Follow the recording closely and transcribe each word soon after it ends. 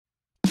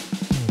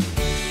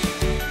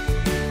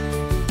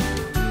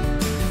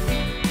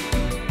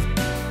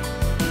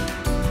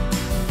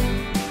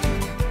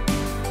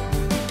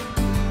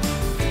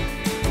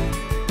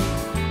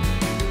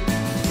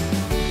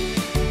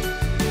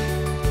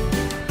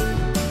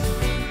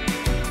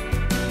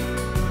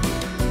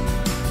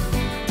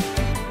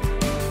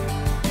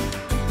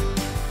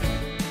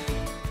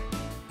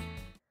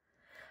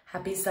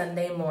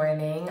Sunday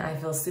morning. I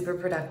feel super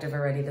productive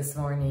already this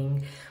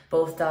morning.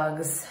 Both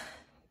dogs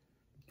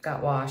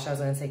got washed. I was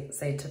gonna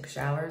say took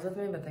showers with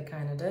me, but they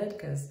kind of did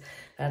because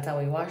that's how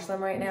we wash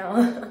them right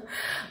now.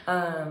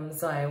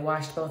 So I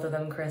washed both of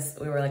them. Chris,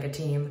 we were like a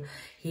team.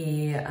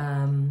 He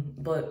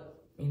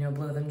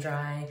blew them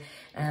dry,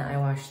 and I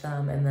washed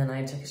them, and then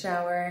I took a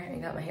shower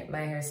and got my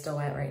hair still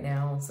wet right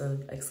now, so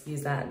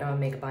excuse that. No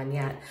makeup on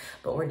yet,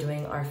 but we're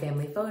doing our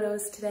family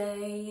photos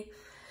today.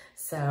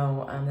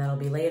 So that'll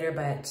be later,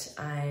 but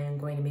I'm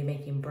going to be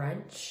making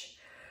brunch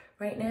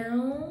right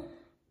now.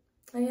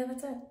 Oh yeah,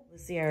 that's it.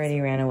 Lucy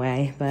already ran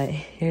away, but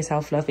here's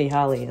how fluffy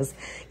Holly is.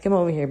 Come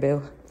over here,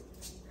 boo.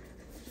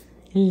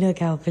 Look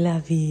how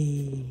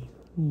fluffy.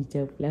 You're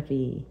so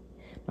fluffy.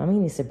 Mommy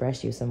needs to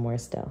brush you some more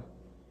still.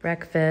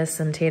 Breakfast,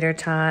 some tater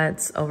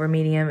tots over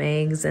medium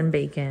eggs and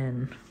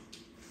bacon.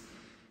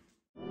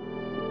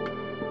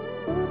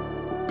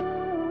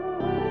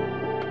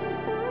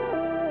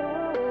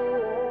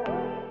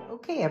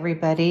 Okay,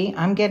 everybody,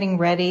 I'm getting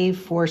ready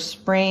for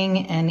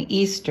spring and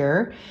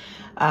Easter.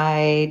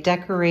 I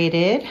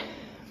decorated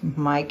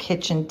my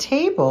kitchen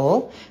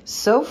table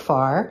so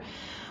far.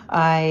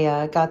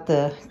 I got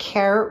the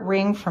carrot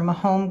ring from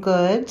Home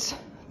Goods,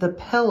 the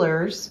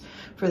pillars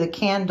for the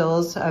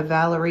candles of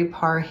Valerie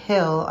Parr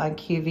Hill on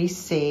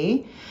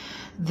QVC.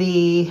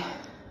 The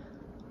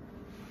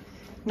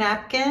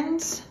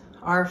napkins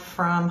are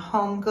from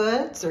Home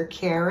Goods, or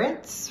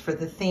carrots for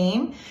the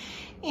theme.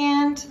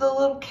 And the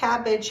little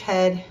cabbage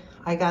head,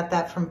 I got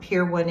that from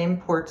Pier 1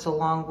 Imports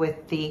along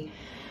with the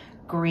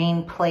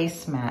green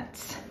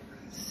placemats.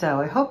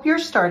 So I hope you're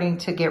starting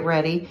to get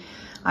ready.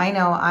 I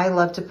know I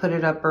love to put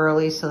it up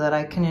early so that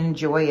I can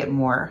enjoy it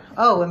more.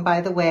 Oh, and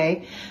by the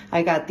way,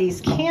 I got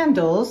these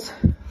candles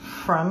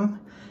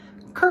from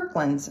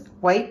Kirkland's,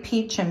 white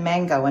peach and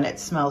mango, and it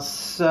smells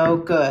so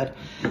good.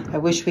 I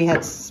wish we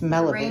had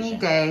smell-o-vision. Rainy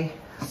day,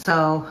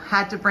 so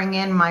had to bring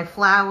in my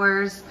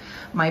flowers,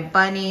 my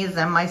bunnies,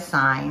 and my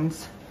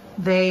signs.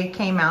 They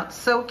came out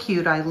so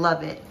cute. I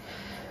love it.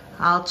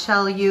 I'll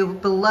tell you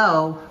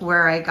below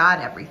where I got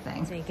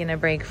everything. Taking a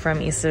break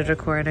from Easter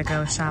decor to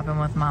go shopping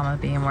with Mama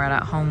B, and we're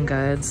at Home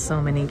Goods.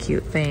 So many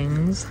cute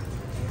things.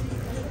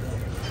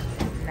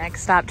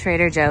 Next stop,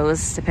 Trader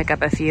Joe's to pick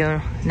up a few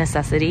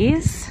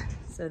necessities.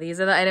 So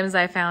these are the items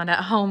I found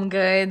at Home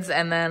Goods,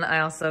 and then I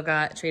also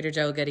got Trader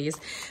Joe goodies.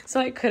 So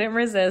I couldn't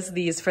resist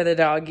these for the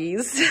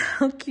doggies.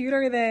 How cute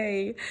are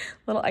they?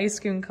 Little ice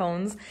cream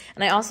cones.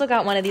 And I also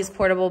got one of these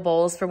portable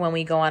bowls for when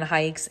we go on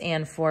hikes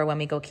and for when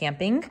we go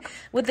camping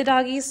with the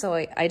doggies. So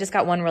I just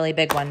got one really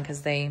big one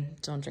because they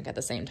don't drink at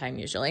the same time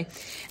usually.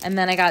 And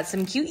then I got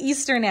some cute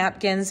Easter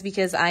napkins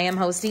because I am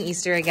hosting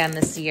Easter again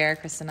this year.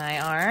 Chris and I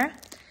are.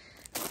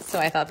 So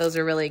I thought those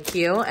were really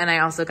cute. And I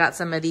also got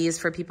some of these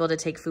for people to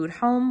take food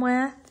home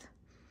with.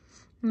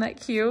 Isn't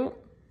that cute?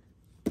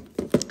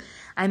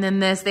 And then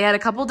this, they had a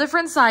couple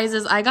different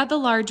sizes. I got the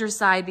larger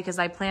side because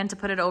I planned to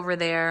put it over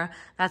there.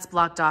 That's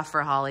blocked off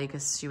for Holly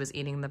because she was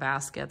eating the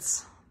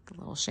baskets. The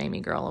little shamey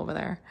girl over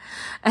there.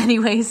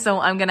 Anyway, so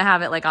I'm going to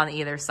have it like on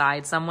either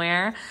side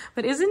somewhere.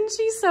 But isn't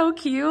she so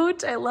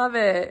cute? I love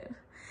it.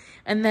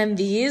 And then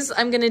these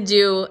I'm going to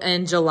do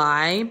in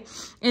July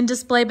in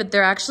display, but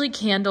they're actually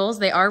candles.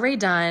 They are Rae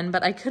Dunn,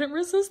 but I couldn't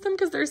resist them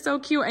because they're so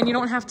cute. And you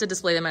don't have to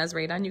display them as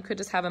Rae Dunn. You could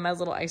just have them as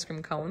little ice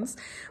cream cones.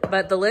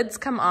 But the lids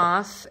come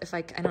off.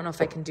 I don't know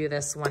if I can do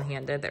this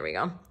one-handed. There we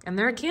go. And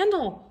they're a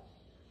candle.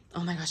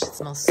 Oh my gosh, it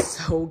smells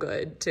so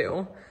good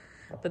too.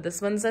 But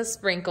this one says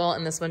sprinkle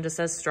and this one just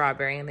says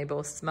strawberry, and they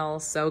both smell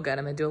so good.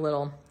 I'm going to do a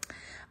little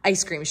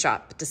ice cream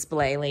shop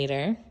display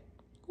later.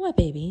 What,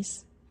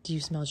 babies? Do you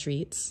smell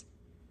treats?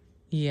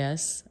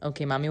 Yes.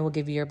 Okay, Mommy will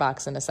give you your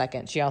box in a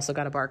second. She also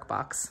got a bark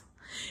box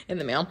in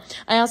the mail.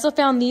 I also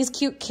found these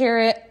cute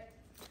carrot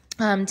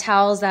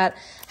towels that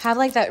have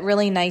like that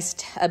really nice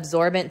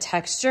absorbent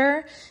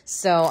texture.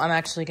 So I'm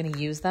actually going to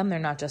use them. They're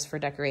not just for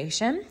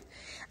decoration.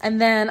 And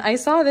then I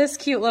saw this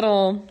cute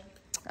little,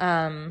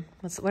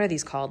 what are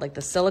these called? Like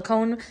the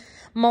silicone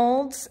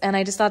molds. And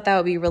I just thought that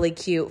would be really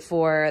cute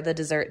for the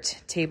dessert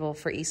table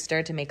for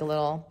Easter to make a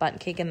little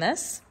bundt cake in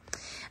this.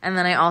 And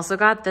then I also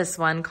got this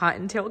one,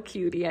 Cottontail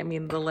Cutie. I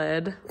mean, the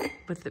lid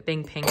with it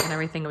being pink and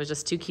everything, it was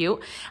just too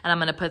cute. And I'm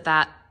going to put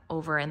that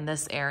over in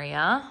this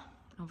area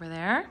over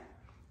there.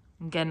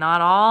 I'm getting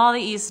on all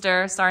the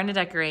Easter, starting to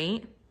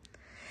decorate.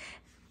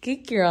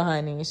 Good girl,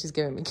 honey. She's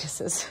giving me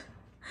kisses.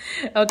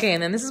 Okay,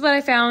 and then this is what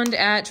I found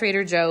at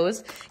Trader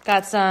Joe's.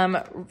 Got some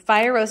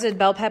fire roasted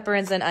bell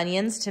peppers and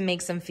onions to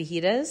make some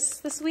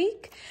fajitas this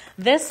week.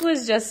 This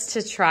was just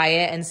to try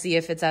it and see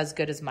if it's as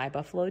good as my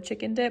buffalo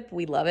chicken dip.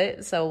 We love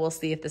it, so we'll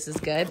see if this is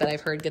good, but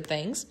I've heard good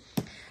things.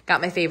 Got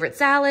my favorite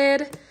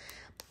salad.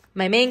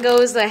 My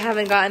mangoes, I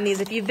haven't gotten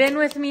these. If you've been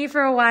with me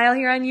for a while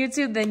here on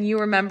YouTube, then you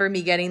remember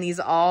me getting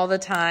these all the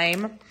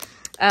time.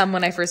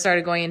 When I first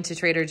started going into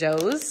Trader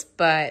Joe's,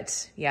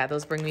 but yeah,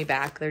 those bring me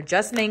back. They're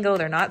just mango,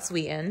 they're not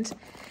sweetened.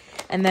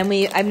 And then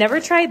I've never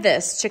tried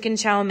this, chicken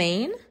chow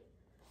mein.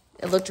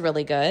 It looked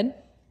really good.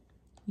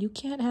 You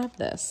can't have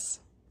this.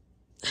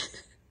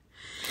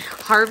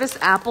 Harvest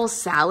Apple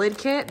Salad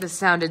Kit. This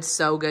sounded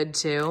so good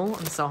too.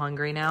 I'm so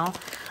hungry now.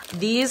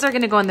 These are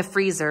gonna go in the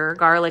freezer,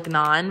 garlic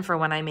naan for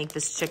when I make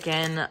this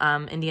chicken,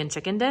 Indian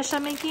chicken dish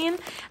I'm making.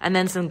 And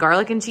then some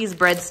garlic and cheese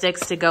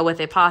breadsticks to go with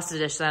a pasta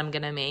dish that I'm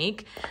gonna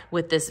make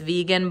with this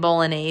vegan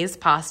bolognese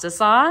pasta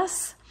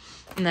sauce.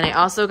 And then I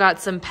also got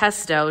some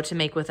pesto to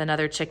make with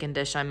another chicken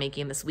dish I'm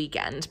making this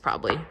weekend,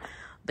 probably.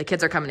 The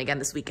kids are coming again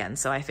this weekend,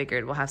 so I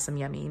figured we'll have some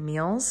yummy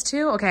meals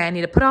too. Okay, I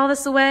need to put all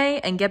this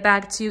away and get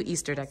back to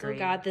Easter decorating.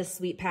 So got this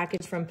sweet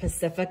package from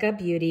Pacifica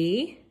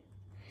Beauty.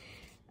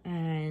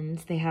 And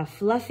they have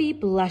Fluffy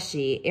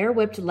Blushy.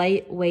 Air-whipped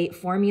lightweight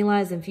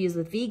formula is infused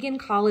with vegan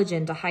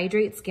collagen to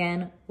hydrate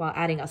skin while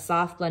adding a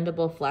soft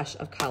blendable flush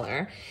of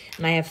color.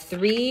 And I have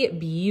 3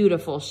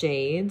 beautiful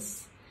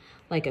shades,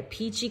 like a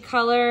peachy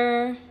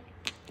color,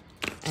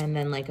 and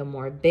then like a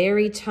more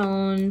berry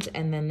toned,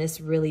 and then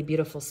this really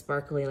beautiful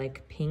sparkly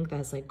like pink that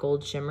has like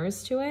gold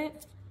shimmers to it.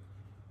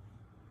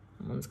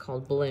 That one's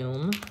called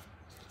Bloom.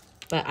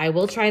 But I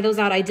will try those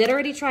out. I did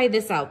already try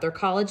this out. They're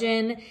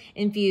collagen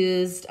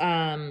infused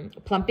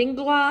plumping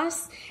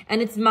gloss,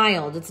 and it's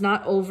mild. It's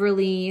not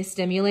overly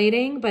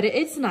stimulating, but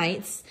it's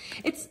nice.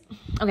 It's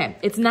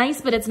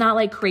nice, but it's not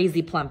like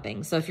crazy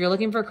plumping. So if you're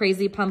looking for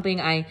crazy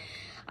plumping,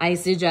 I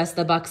suggest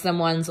the Buxom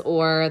ones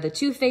or the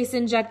Too Faced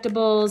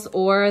injectables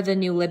or the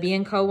new Libby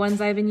 & Co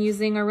ones I've been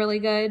using are really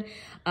good.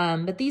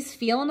 But these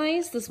feel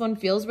nice. This one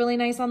feels really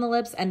nice on the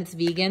lips, and it's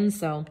vegan,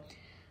 so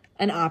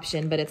an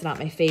option, but it's not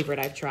my favorite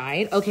I've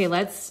tried. Okay,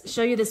 let's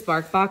show you this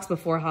Bark Box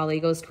before Holly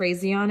goes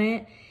crazy on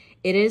it.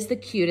 It is the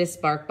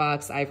cutest Bark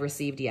Box I've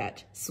received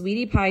yet.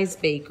 Sweetie Pie's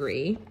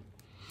Bakery.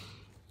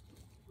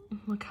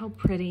 Look how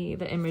pretty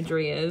the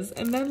imagery is.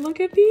 And then look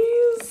at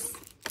these.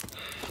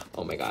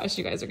 Oh my gosh,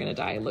 you guys are gonna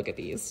die. Look at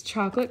these.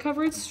 Chocolate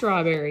covered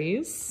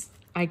strawberries.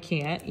 I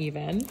can't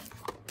even.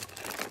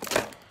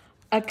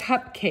 A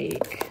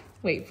cupcake.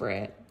 Wait for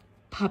it.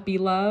 Puppy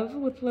love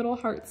with little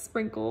heart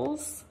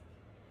sprinkles.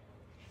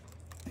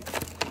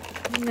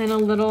 And then a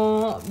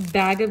little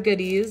bag of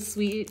goodies,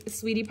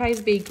 Sweetie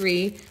Pie's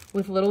Bakery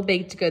with little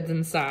baked goods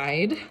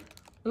inside,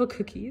 little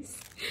cookies.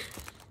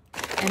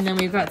 And then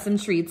we've got some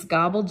treats,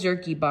 Gobble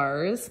Jerky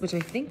bars, which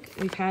I think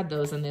we've had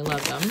those and they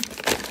love them.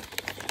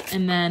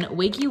 And then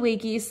Wakey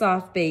Wakey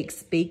Soft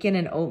Bakes Bacon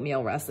and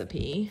Oatmeal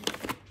recipe.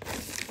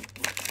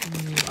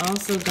 And we've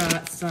also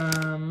got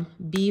some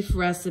beef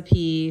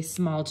recipe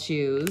small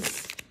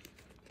chews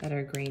that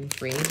are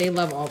grain-free. They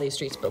love all these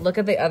treats, but look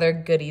at the other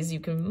goodies you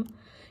can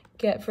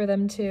get for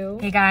them too.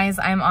 Hey guys,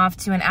 I'm off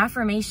to an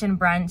affirmation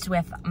brunch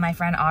with my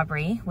friend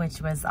Aubrey, which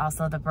was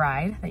also the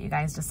bride that you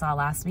guys just saw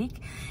last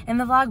week in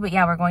the vlog. But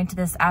yeah, we're going to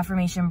this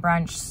affirmation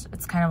brunch.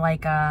 It's kind of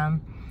like a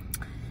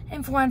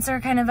influencer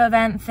kind of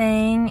event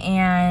thing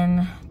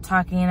and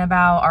talking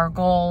about our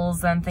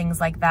goals and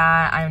things like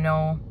that. I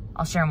know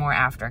I'll share more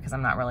after because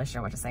I'm not really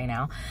sure what to say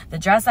now. The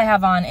dress I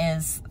have on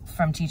is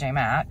from TJ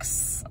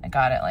Maxx. I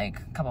got it like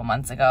a couple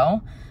months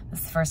ago. This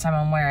is the first time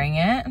I'm wearing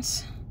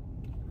it.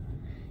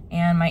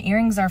 And my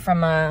earrings are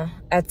from a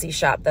Etsy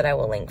shop that I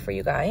will link for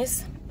you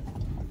guys.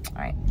 All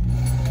right,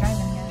 try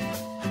them again.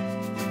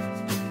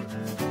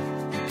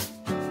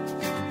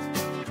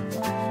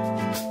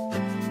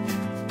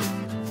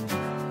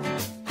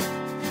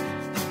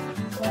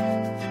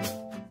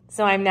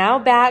 So I'm now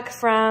back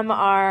from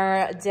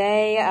our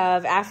day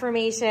of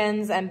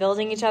affirmations and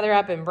building each other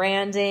up and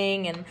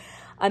branding and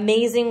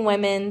amazing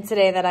women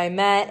today that I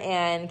met,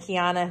 and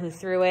Kiana who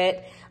threw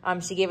it.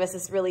 She gave us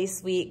this really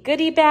sweet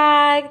goodie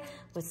bag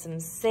with some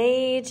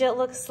sage, it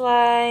looks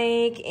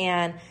like,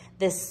 and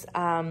this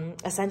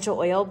essential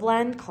oil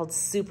blend called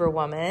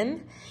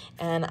Superwoman.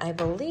 And I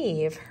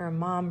believe her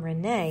mom,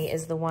 Renee,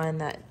 is the one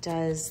that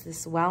does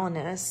this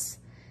wellness,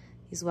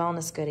 these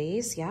wellness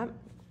goodies, yeah.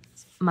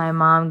 My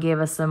mom gave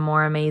us some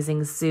more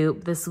amazing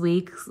soup this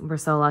week. We're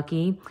so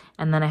lucky.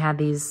 And then I had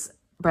these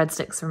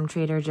breadsticks from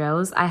Trader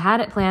Joe's. I had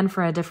it planned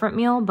for a different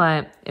meal,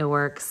 but it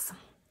works.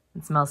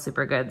 It smells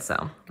super good,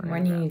 so. Good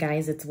morning, you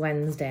guys. It's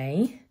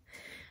Wednesday.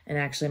 And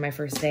actually my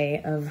first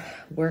day of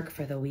work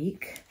for the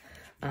week,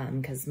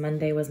 because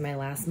Monday was my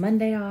last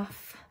Monday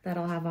off that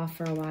I'll have off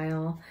for a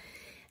while.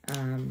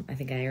 I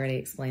think I already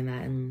explained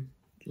that in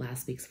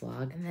last week's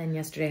vlog. And then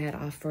yesterday I had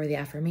off for the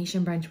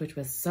affirmation brunch, which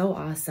was so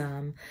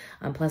awesome.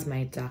 Plus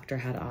my doctor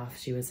had off.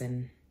 She was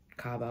in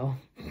Cabo.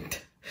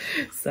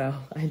 So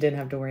I didn't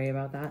have to worry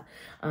about that.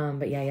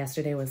 But yeah,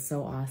 yesterday was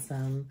so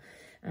awesome.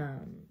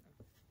 And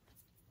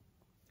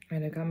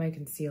I got my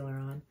concealer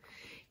on.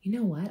 You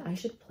know what? I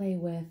should play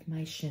with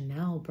my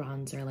Chanel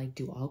bronzer, like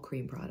do all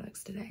cream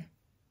products today.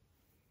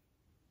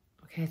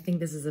 Okay, I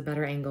think this is a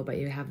better angle, but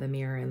you have the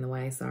mirror in the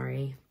way,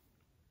 sorry.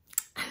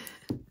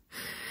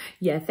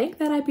 Yeah, think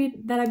that I've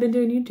been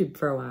doing YouTube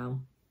for a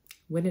while.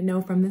 Wouldn't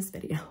know from this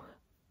video.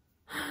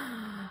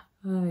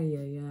 Ay,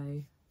 ay,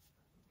 ay.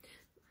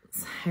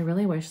 I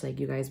really wish like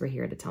you guys were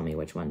here to tell me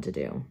which one to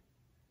do.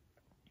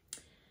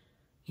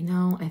 You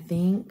know, I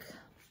think...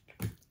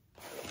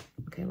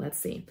 Okay, let's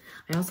see.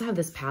 I also have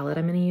this palette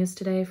I'm going to use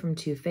today from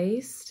Too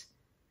Faced.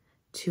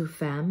 Too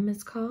Femme,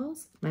 it's called.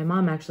 My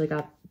mom actually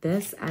got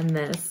this and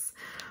this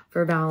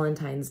for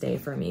Valentine's Day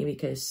for me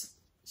because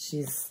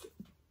she's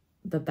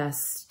the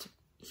best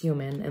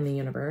human in the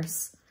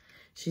universe.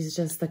 She's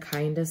just the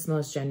kindest,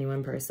 most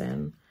genuine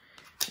person.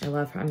 I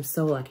love her. I'm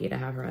so lucky to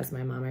have her as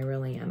my mom. I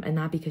really am. And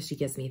not because she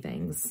gives me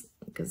things,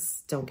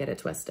 because don't get it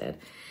twisted.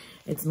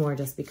 It's more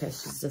just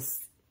because she's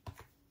just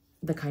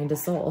the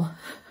kindest soul.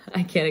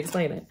 I can't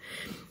explain it.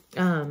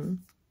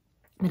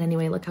 But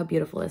anyway, look how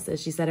beautiful this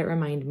is. She said it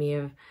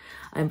reminded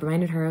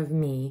her of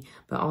me,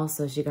 but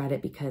also she got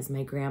it because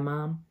my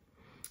grandma,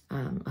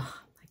 I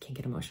can't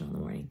get emotional in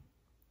the morning.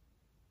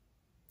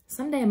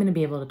 Someday I'm going to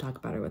be able to talk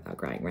about her without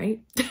crying, right?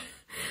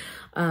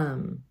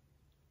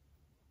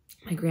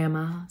 My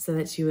grandma said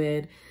that she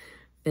would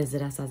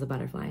visit us as a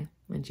butterfly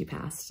when she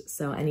passed.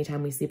 So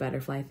anytime we see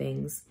butterfly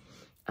things,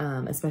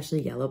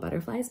 especially yellow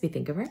butterflies, we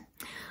think of her.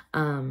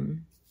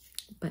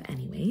 But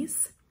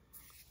anyways,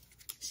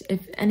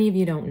 if any of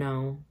you don't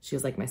know, she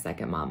was like my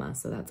second mama.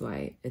 So that's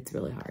why it's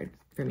really hard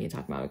for me to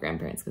talk about my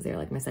grandparents because they're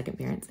like my second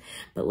parents.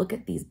 But look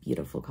at these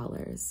beautiful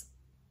colors.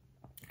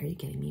 Are you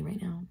kidding me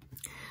right now?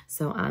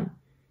 So, oh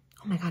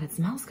my God, it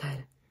smells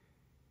good.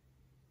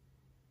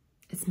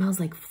 It smells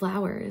like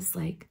flowers,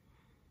 like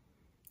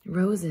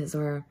roses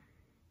or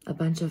a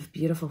bunch of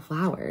beautiful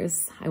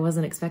flowers. I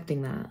wasn't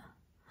expecting that.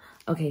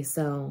 Okay,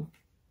 so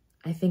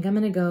I think I'm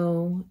going to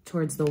go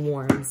towards the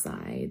warm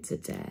side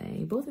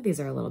today. Both of these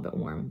are a little bit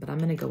warm, but I'm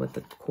going to go with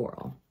the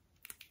coral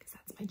because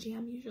that's my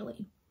jam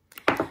usually.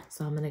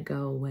 So I'm going to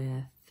go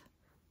with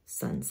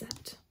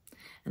Sunset.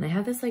 And I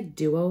have this like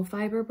duo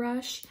fiber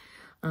brush,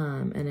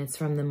 and it's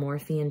from the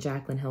Morphe and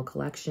Jaclyn Hill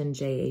collection,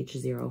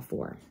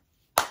 JH04.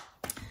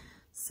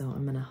 So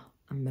I'm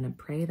gonna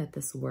pray that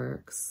this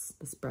works.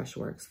 This brush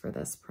works for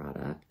this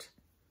product.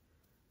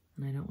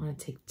 And I don't want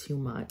to take too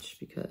much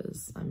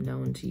because I'm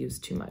known to use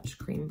too much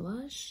cream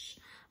blush.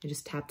 I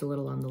just tapped a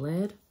little on the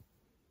lid.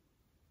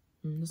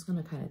 I'm just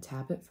gonna kind of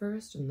tap it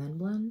first and then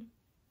blend.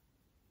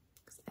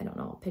 Because I don't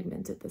know how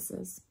pigmented this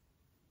is.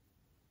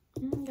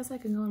 I guess I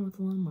can go in with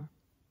a little more.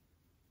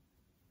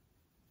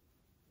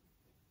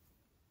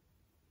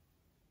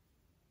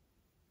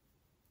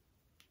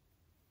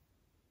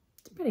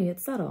 It's pretty,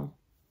 it's subtle.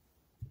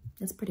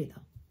 It's pretty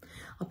though.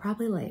 I'll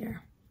probably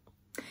layer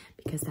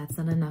because that's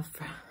not enough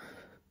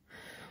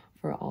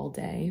for all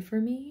day for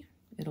me.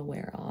 It'll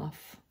wear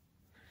off.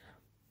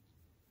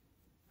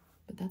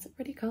 But that's a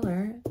pretty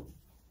color.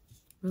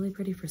 Really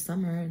pretty for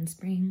summer and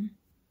spring.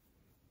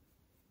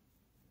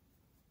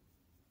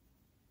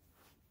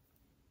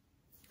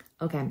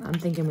 Okay, I'm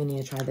thinking we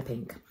need to try the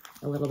pink.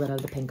 A little bit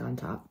of the pink on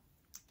top.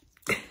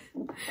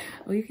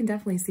 Oh, you can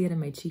definitely see it in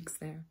my cheeks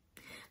there.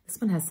 This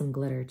one has some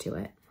glitter to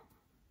it.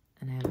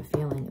 And I have a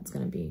feeling it's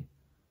going to be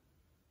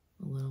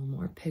a little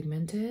more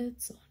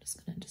pigmented. So I'm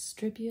just going to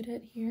distribute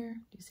it here.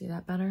 Do you see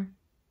that better?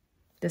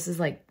 This is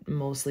like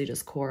mostly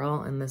just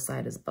coral and this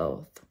side is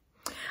both.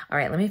 All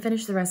right, let me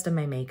finish the rest of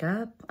my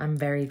makeup. I'm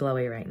very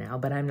glowy right now,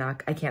 but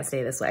I can't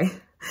stay this way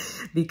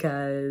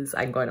because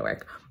I'm going to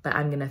work. But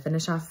I'm going to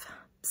finish off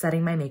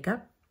setting my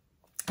makeup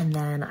and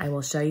then I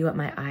will show you what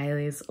my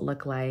eyes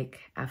look like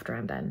after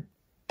I'm done.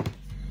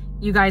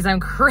 You guys, I'm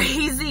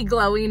crazy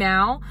glowy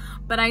now,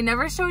 but I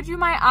never showed you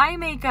my eye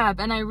makeup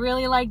and I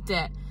really liked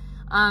it.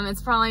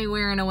 It's probably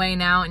wearing away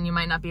now and you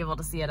might not be able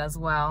to see it as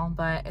well,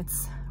 but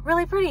it's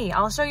really pretty.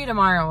 I'll show you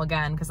tomorrow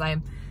again because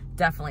I'm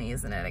definitely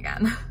using it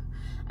again.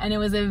 And it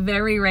was a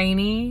very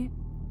rainy,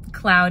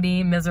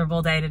 cloudy,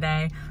 miserable day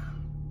today.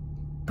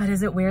 But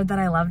is it weird that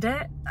I loved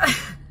it?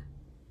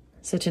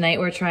 So tonight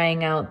we're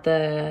trying out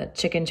the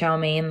chicken chow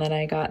mein that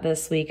I got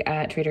this week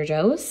at Trader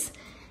Joe's.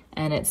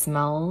 And it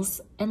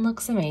smells and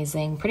looks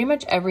amazing. Pretty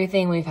much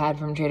everything we've had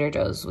from Trader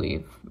Joe's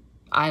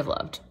I've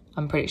loved.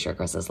 I'm pretty sure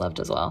Chris has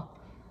loved as well.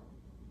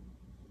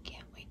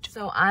 Can't wait.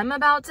 So I'm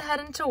about to head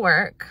into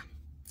work.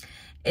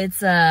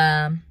 It's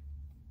a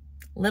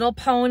little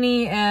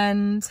pony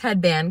and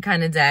headband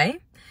kind of day.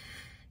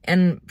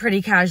 And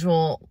pretty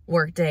casual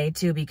work day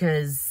too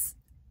because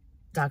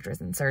doctor's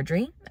in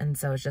surgery. And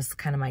so it's just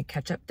kind of my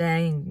catch-up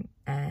day.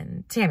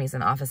 And Tammy's in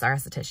the office, our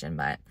esthetician,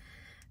 but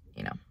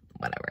you know,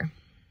 whatever.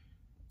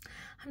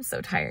 I'm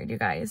so tired, you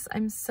guys.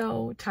 I'm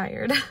so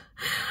tired.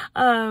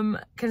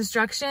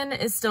 Construction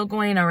is still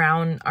going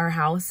around our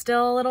house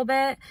still a little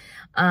bit.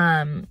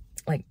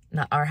 Like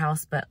not our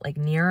house, but like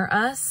near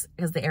us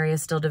because the area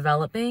is still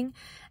developing.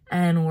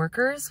 And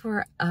workers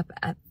were up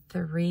at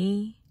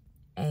 3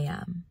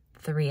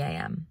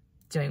 a.m.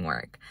 doing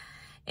work.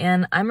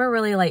 And I'm a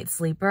really light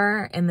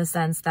sleeper in the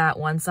sense that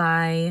once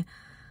I'm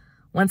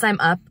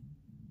up,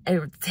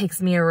 it takes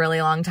me a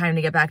really long time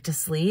to get back to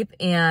sleep.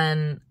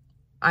 And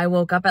I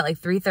woke up at like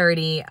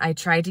 3:30. I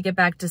tried to get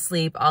back to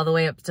sleep all the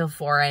way up till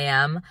 4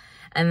 a.m.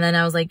 And then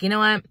I was like, you know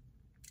what?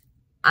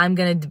 I'm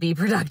going to be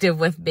productive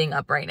with being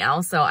up right now.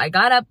 So I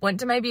got up,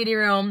 went to my beauty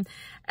room,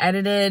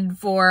 edited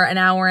for an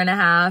hour and a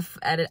half.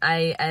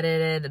 I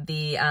edited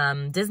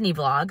the Disney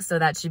vlog. So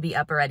that should be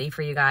up already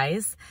for you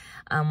guys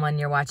when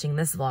you're watching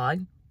this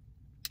vlog.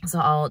 So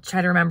I'll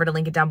try to remember to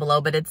link it down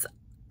below, but it's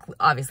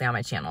obviously on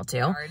my channel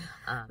too.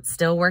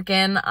 Still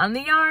working on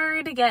the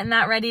yard, getting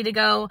that ready to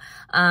go.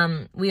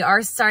 We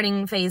are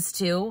starting phase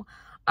 2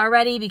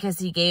 already because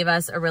he gave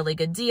us a really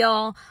good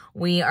deal.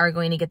 We are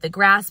going to get the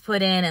grass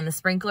put in and the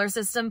sprinkler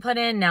system put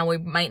in. Now we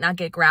might not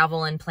get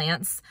gravel and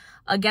plants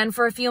again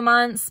for a few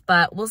months,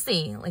 but we'll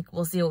see. Like,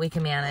 we'll see what we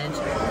can manage.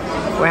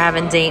 We're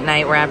having date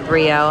night. We're at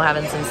Brio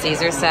having some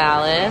Caesar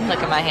salad. Look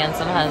at my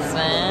handsome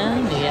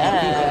husband.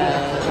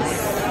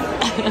 Yes.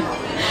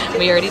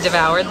 We already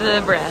devoured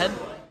the bread.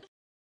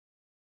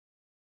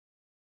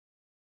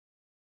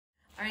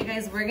 All right,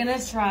 guys, we're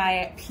gonna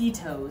try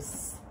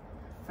Peatos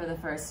for the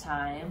first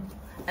time.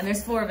 And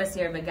there's 4 of us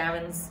here, but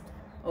Gavin's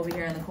over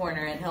here in the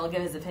corner and he'll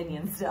give his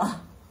opinion still.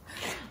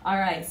 All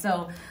right,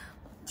 so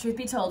truth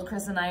be told,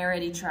 Chris and I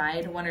already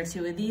tried 1 or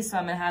 2 of these, so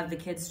I'm gonna have the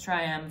kids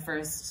try them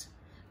first.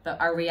 But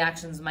our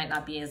reactions might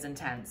not be as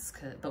intense,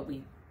 but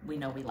we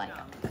know we like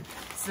them.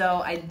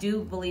 So I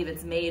do believe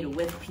it's made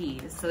with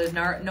peas. So there's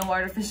no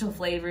artificial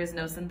flavors,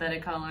 no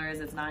synthetic colors.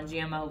 It's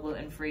non-GMO,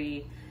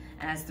 gluten-free,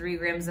 and has 3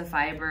 grams of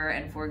fiber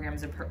and 4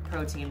 grams of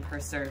protein per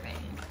serving.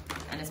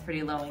 And it's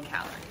pretty low in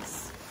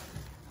calories.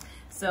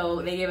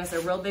 So they gave us a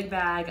real big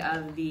bag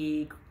of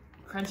the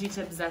Crunchy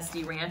Chip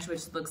Zesty Ranch,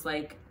 which looks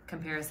like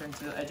comparison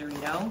to a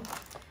Dorito.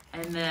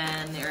 And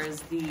then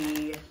there's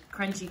the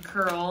Crunchy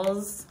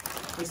Curls,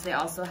 which they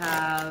also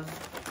have,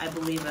 I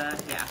believe, a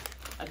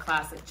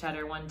classic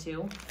cheddar one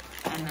too.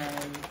 And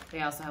then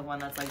they also have one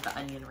that's like the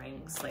onion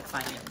rings, like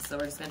Funyuns. So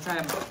we're just gonna try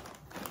them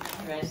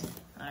both. You guys?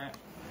 All right.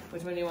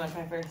 Which one do you want to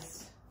try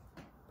first?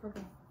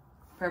 Purple.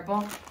 Purple?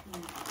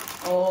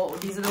 Mm. Oh,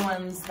 these are the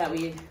ones that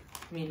me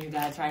and your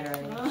dad tried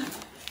already.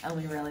 And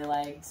we really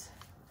liked.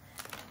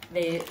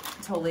 They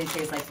totally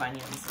taste like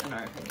Funyuns in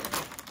our opinion.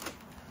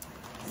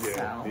 Yeah,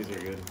 so, these are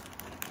good.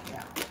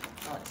 Yeah.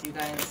 I'll let you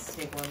guys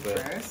take one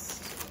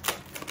first.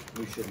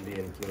 We shouldn't be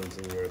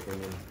influencing your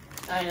opinion.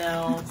 I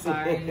know,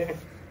 sorry.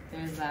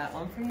 There's that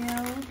one for you.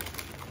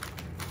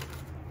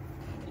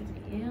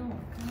 For you.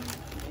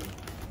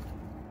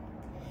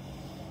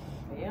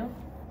 For you.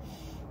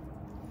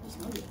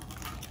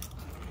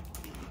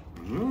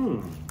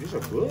 Mmm, these are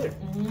good.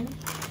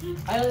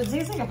 Mm-hmm. It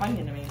tastes like a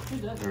Funyun to me.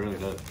 It really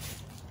does.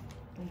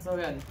 It's so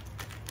good.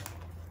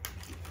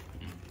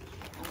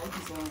 I like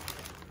this one.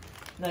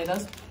 Like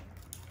those?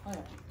 Oh, yeah.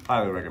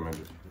 Highly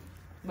recommended.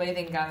 What do you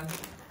think, Gavin?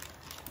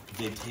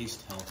 They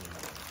taste healthy.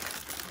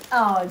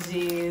 Oh,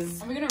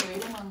 jeez. Are we gonna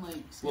rate them on like?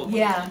 Well,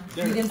 Yeah,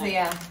 you can say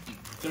yeah.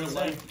 They're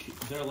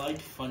like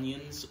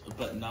Funyuns,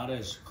 but not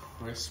as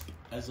crisp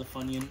as a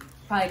Funyun.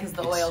 Probably because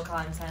the oil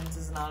content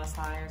is not as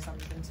high or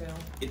something too.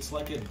 It's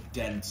like a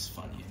dense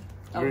Funyun.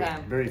 Okay.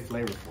 Very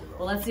flavorful though.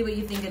 Well, let's see what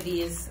you think of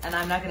these. And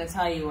I'm not going to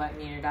tell you what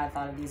me and your dad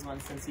thought of these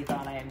ones since he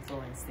thought I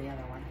influenced the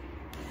other one.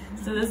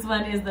 So this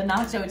one is the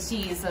nacho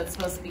cheese. So it's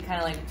supposed to be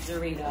kind of like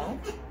Dorito.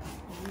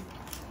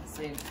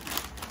 So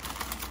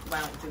why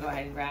don't you go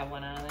ahead and grab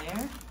one out of there.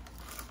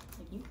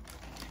 Thank you.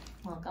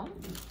 Welcome.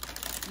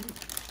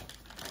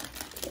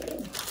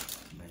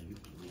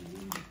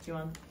 Do you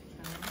want?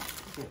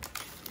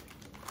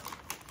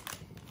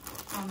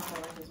 I don't know if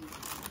I like this one.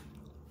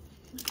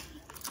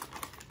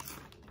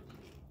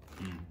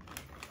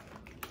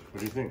 What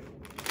do you think?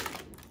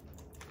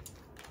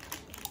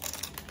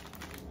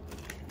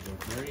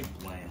 They're very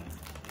bland.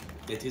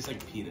 They taste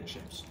like pita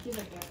chips. He's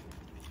like that.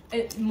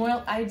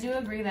 I do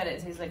agree that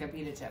it tastes like a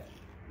pita chip.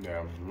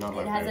 Yeah, not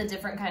my It has a favorite.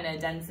 different kind of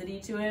density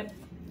to it,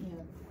 Yeah.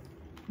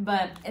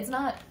 but it's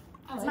not.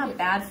 I It's like not it.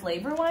 bad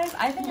flavor-wise.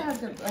 I think it has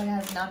good, like, it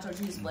has nacho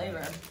cheese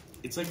flavor.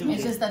 It's like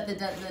It's just that the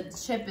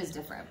chip is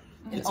different.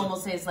 It It's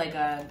almost tastes like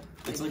a.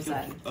 It's you like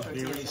said, a tortilla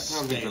very chip. I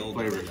don't think the stale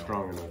flavor's Dorito.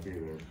 strong enough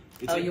either.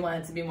 It's Oh, like, you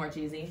want it to be more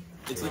cheesy?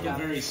 it's like Yeah. a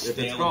very If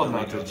stale it's called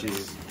Dorito nacho that's-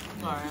 cheese.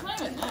 All It's right.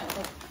 not even that. It's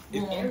like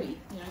It- airy.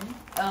 You know what I mean?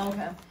 Oh,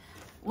 okay.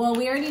 Well,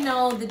 we already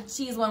know the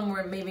cheese one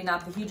we're maybe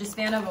not the hugest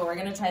fan of, but we're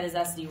gonna try the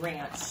Zesty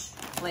Ranch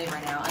flavor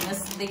now. And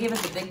this, they gave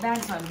us a big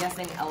bag, so I'm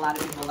guessing a lot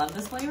of people love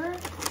this flavor.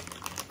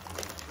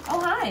 Oh,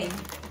 hi.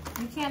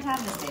 You can't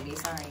have this, baby.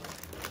 Sorry.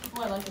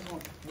 Oh, I like this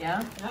one.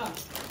 Yeah? Yeah.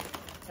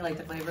 You like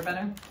the flavor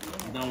better?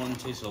 That one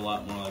tastes a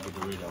lot more like a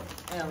Dorito,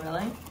 Oh,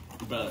 really?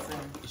 but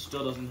it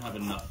still doesn't have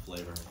enough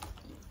flavor.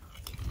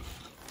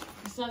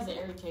 This has the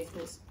airy taste,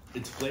 but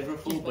It's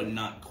flavorful, but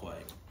not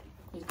quite.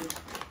 it's good.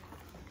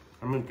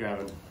 I'm with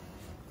Gavin.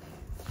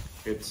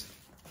 It's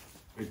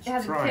It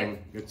has a trying.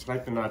 It's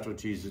like the nacho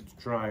cheese. It's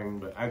trying,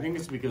 but I think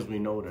it's because we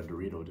know what a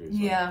Dorito tastes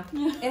like. Yeah.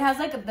 It has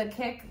like the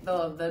kick,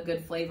 the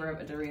good flavor of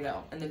a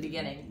Dorito in the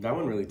beginning, That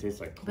one really tastes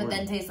like corn. but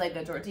then tastes like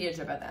a tortilla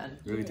chip at the end.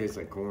 really tastes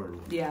like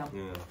corn. Yeah.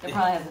 Yeah. It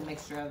probably has a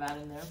mixture of that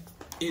in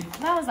there.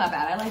 That was not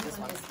bad. I like this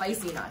one.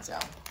 Spicy nacho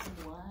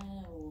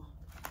Wow.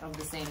 of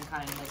the same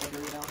kind, like a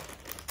Dorito.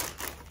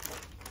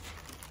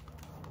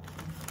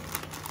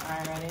 All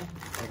right, ready?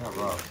 I got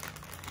robbed.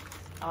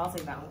 I'll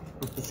take that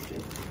one. Just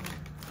kidding.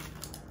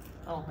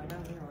 Oh, I know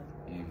you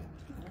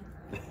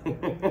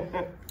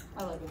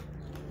I like it.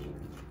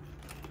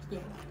 Yeah.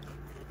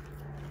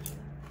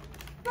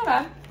 Not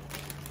bad.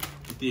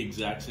 The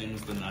exact same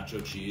as the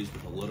nacho cheese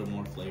with a little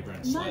more flavor and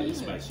Not slightly either.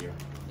 spicier.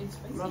 It's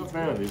spicy. I'm not a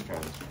fan of these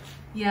kinds.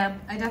 Yeah,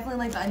 I definitely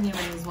like the onion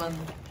rings one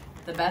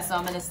the best, so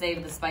I'm gonna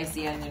save the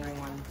spicy onion ring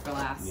one for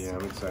last. Yeah,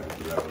 I'm excited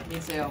for that one. Me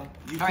too.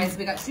 All right, so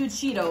we got 2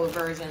 Cheeto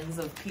versions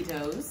of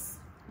Peatos,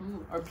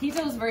 or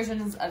Peatos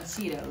versions of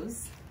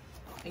Cheetos,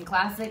 in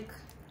classic,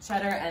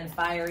 cheddar, and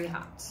fiery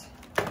hot. So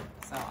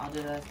I'll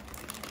do the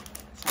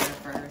cheddar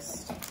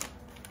first.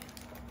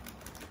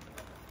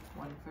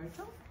 One for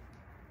Joe.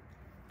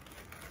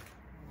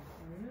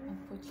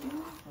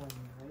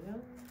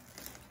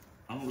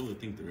 I don't really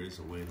think there is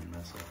a way to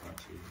mess up hot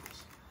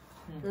Cheetos.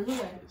 There's a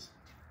way.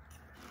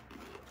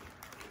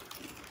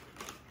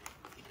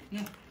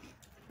 Yeah.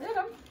 There you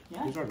go.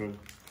 Yeah. These are good.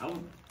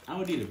 I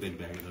would eat a big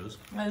bag of those.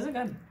 Those are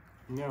good.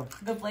 Yeah.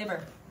 Good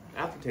flavor.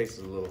 Aftertaste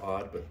is a little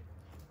odd, but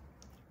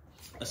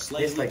A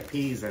slightly, tastes like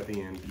peas at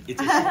the end.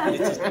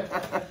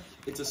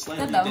 It's a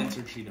slightly Good though.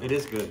 denser Cheeto. It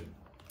is good.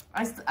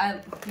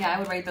 I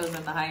would rate those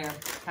in the higher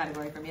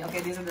category for me.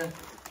 Okay, these are the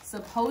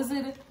supposed,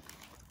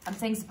 I'm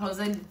saying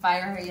supposed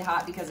fiery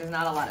hot because there's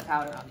not a lot of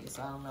powder on these,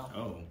 so I don't know.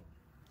 Oh.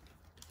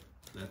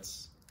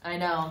 That's... I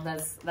know,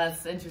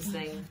 that's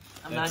interesting.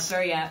 I'm not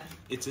sure yet.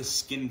 It's a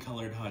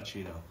skin-colored hot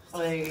Cheeto. Oh,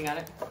 there you got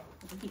it.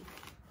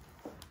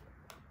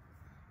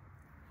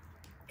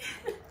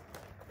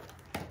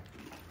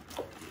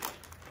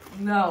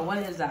 No, what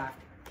is that?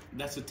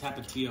 That's a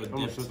Tapatio dipped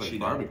Almost just like Cheeto.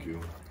 barbecue.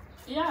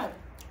 Yeah.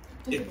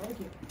 It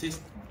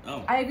tastes...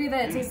 Oh. I agree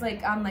that it tastes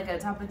like on like a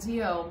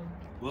Tapatio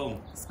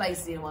Well,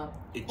 spicy one.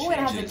 it Oh, it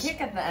has a changes.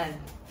 kick at the end.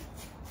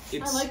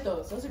 I like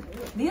those. Those are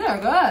good. These are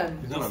good.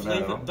 It's not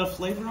bad at all. The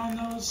flavor on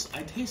those,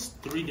 I taste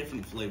 3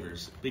 different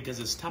flavors because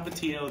it's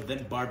Tapatio,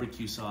 then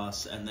barbecue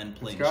sauce, and then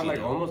plain It's got Cheeto. like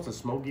almost a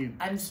smoky,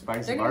 spicy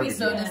They're gonna be barbecue.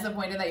 so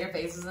disappointed that your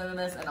face is in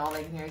this and all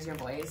they can hear is your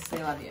voice.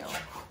 They love you.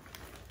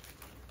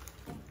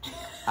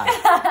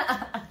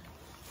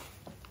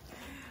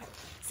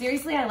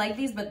 Seriously, I like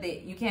these, but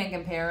you can't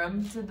compare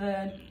them to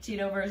the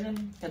Cheeto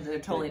version because they're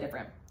totally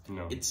different.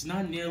 No. It's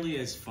not nearly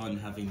as fun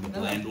having the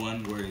bland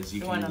one, whereas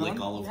you You want can lick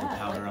another all of the Yeah, I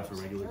powder like off a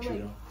those. regular They're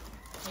like- Cheeto.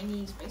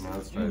 Tiny spicy. No,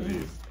 let's try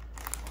these.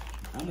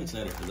 I'm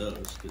excited for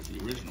those because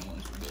the original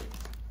ones were good.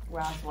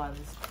 Last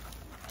ones.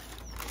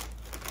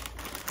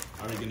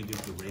 Are we gonna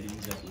give the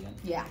ratings at the end?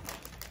 Yeah.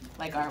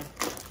 Like our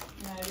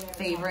Yeah,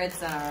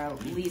 favorites and our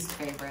least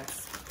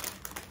favorites.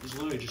 This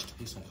literally just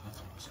tastes like hot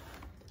sauce.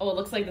 Oh, it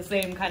looks like the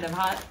same kind of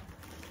hot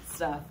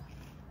stuff.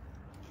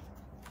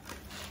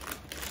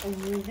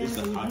 Is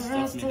the hot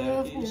stuff made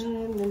out of these?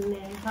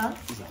 Huh?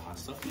 Is the hot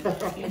stuff made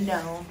out of these?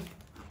 No.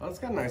 Oh, it's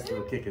got a nice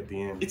little kick at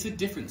the end. It's a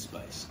different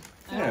spice.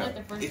 I don't like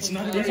the first It's taste,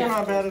 not but I It's like not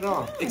the bad aftertaste. at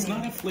all. It's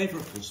not a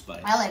flavorful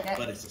spice. I like it.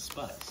 But it's a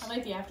spice. I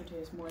like the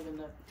aftertaste more than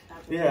the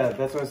aftertaste. Yeah,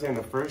 that's what I'm saying.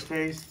 The first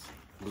taste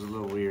was a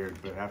little weird,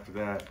 but after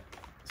that,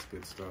 it's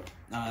good stuff.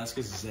 Nah, that's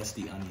because it's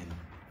zesty onion.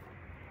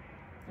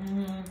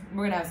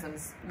 We're gonna have some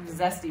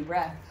zesty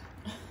breath.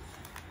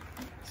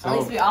 So, At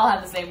least we all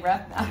have the same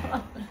breath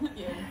now.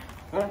 Yeah.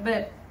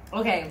 But,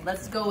 okay,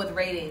 let's go with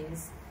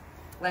ratings.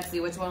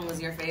 Lexi, which one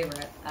was your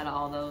favorite out of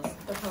all those?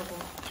 The purple.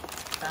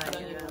 Uh, The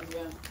onion ones,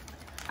 yeah.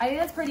 I think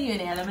that's pretty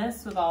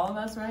unanimous with all of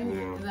us, right?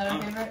 Yeah. Is that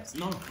our favorite?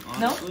 No,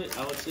 honestly,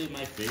 I would say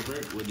my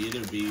favorite would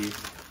either be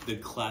the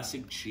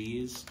classic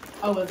cheese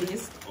Oh, of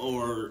these?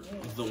 or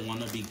the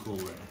wannabe Cool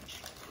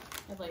Ranch.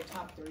 I have like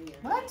top 3 here.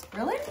 What?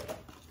 Really?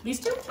 These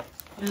two?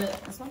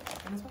 This one?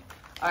 And this one?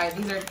 All right,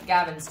 these are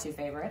Gavin's 2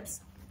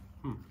 favorites.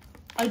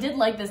 I did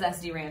like the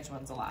zesty ranch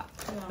ones a lot,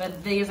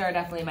 but these are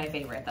definitely my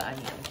favorite, the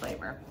onion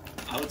flavor.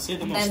 I would say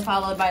the Then most.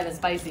 followed by the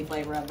spicy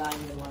flavor of the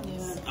onion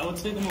ones. Yeah. I would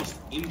say the most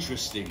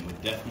interesting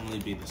would definitely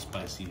be the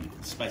spicy The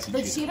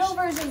Cheetos. Cheeto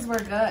versions were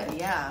good,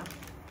 yeah.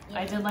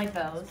 I did like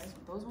those.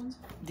 Those ones?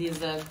 These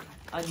the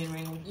onion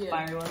ring Yeah.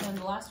 fire ones. And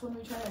the last one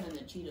we tried, and then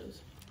the Cheetos.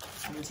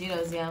 And the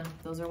Cheetos, yeah,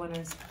 those are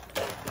winners.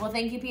 Well,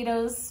 thank you,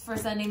 Peatos, for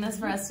sending this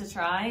for us to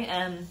try.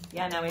 And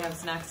yeah, now we have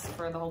snacks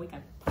for the whole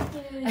weekend.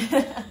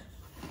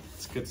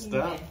 it's good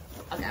stuff.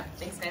 Okay,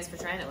 thanks guys for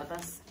trying it with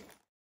us.